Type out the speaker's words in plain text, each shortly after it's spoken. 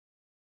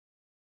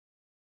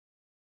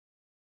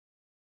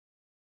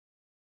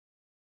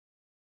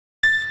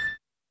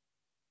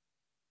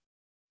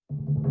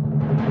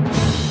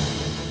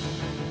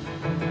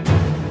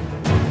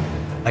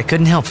I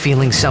couldn't help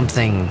feeling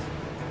something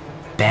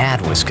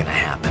bad was gonna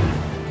happen.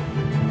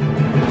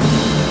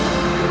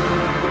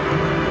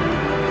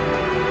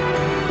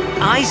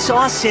 I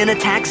saw Sin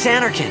attack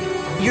Xanarkin.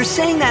 You're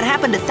saying that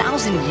happened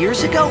 1,000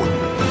 years ago?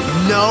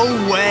 No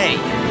way!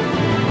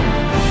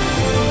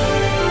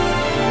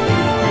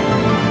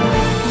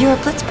 You're a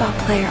Blitzball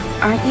player,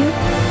 aren't you?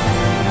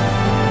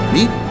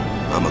 Me?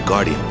 I'm a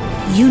guardian.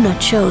 Yuna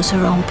chose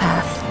her own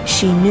path.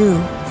 She knew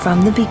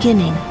from the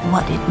beginning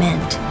what it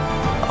meant.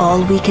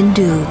 All we can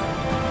do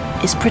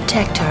is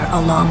protect her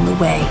along the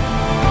way.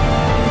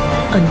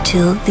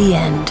 Until the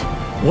end.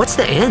 What's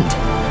the end?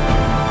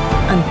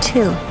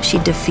 Until she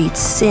defeats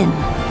Sin.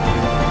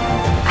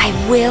 I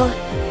will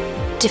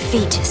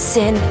defeat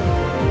Sin.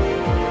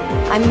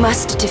 I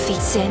must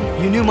defeat Sin.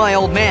 You knew my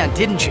old man,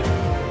 didn't you?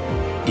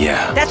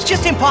 Yeah. That's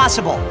just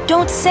impossible!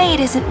 Don't say it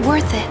isn't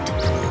worth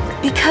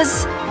it.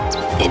 Because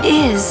it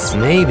is.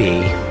 Maybe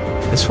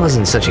this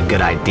wasn't such a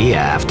good idea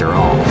after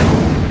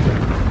all.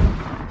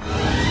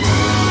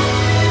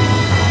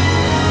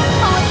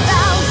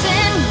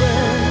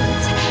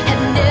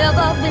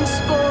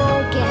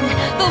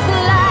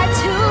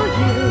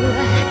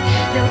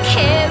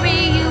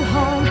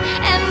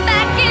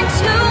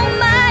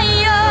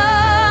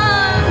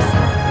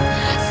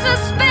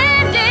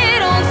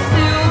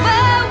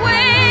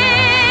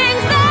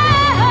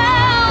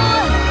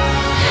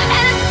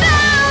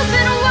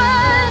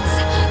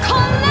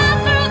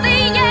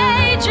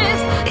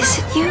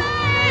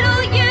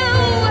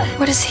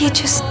 Or does he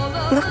just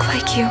look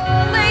like you?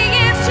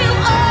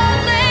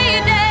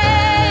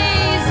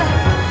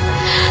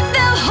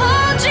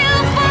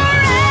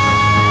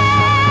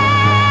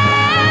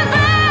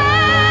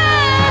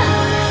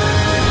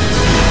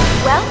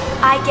 Well,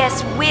 I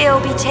guess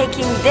we'll be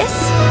taking this.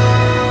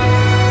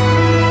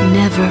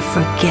 Never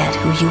forget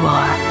who you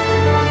are.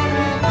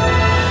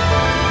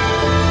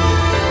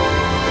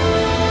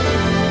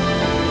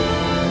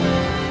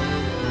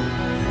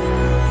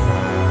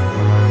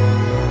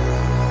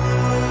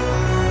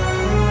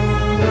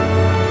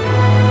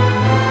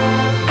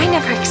 I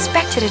never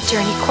expected a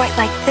journey quite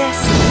like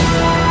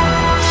this.